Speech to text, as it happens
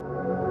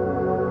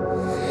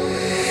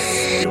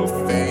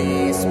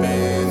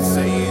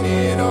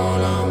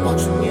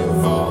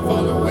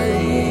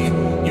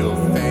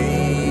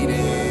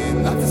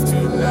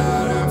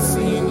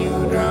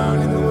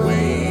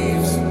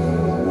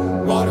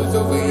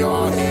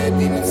your head,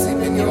 demons sleep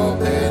in your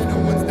bed. No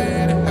one's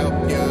there to help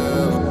you.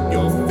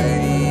 You're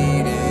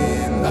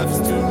fading, life's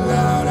too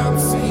loud. I'm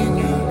seeing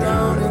you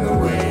drown in the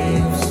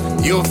waves.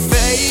 Your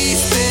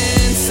face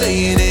been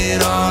saying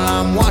it all.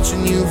 I'm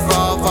watching you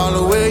fall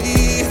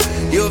away.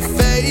 You're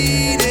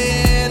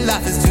fading,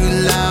 life is too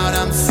loud.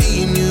 I'm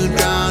seeing you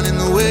drown in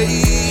the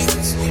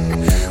waves.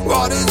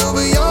 Water's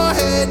over your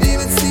head,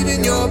 demons sleep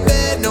in your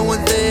bed. No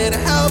one's there to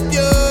help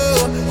you.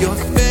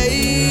 You're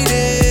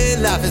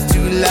fading, life is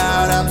too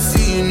loud. I'm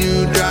seeing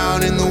you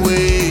drown in the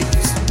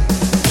waves.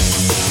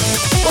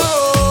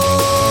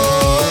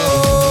 Whoa,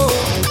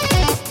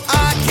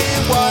 I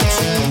can't watch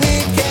you, we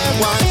can't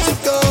watch you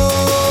go.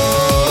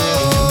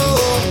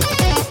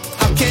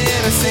 How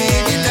can I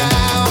save you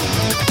now?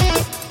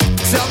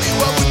 Tell me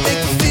what would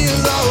make you feel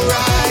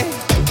alright.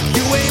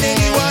 You ain't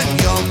anyone,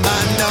 you're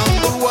my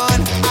number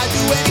one. I'd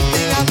do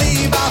anything, I'd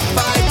leave, I'll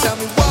fight. Tell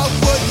me what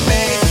would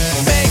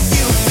make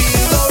you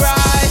feel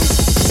alright.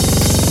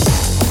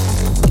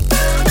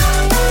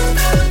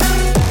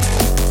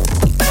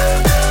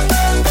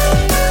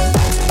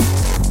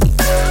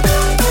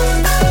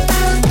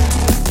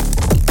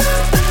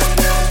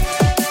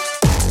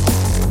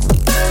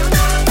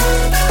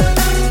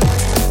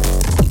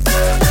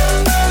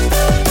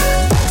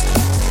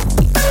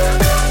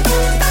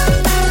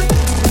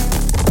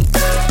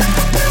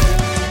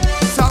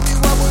 Tell me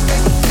what would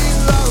make you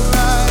feel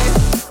alright.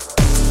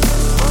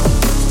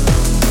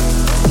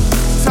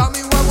 Tell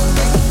me what would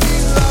make you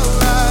feel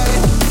alright.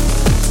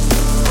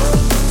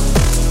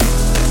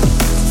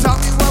 Tell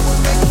me what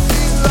would make you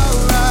feel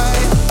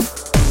alright.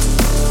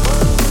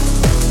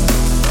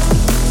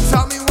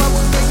 Tell me what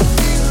would make you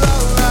feel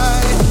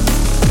alright.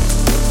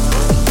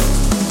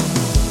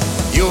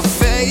 Your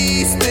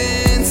face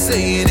been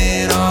saying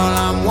it all.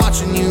 I'm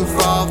watching you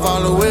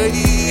fall away.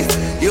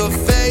 You're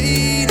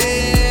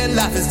fading,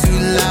 life is too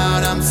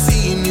loud. I'm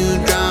seeing you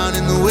drown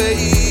in the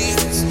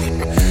waves.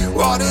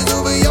 Water's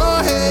over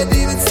your head,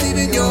 demons sleep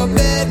in your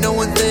bed. No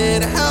one's there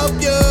to help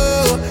you.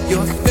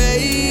 You're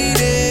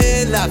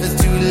fading, life is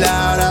too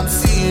loud. I'm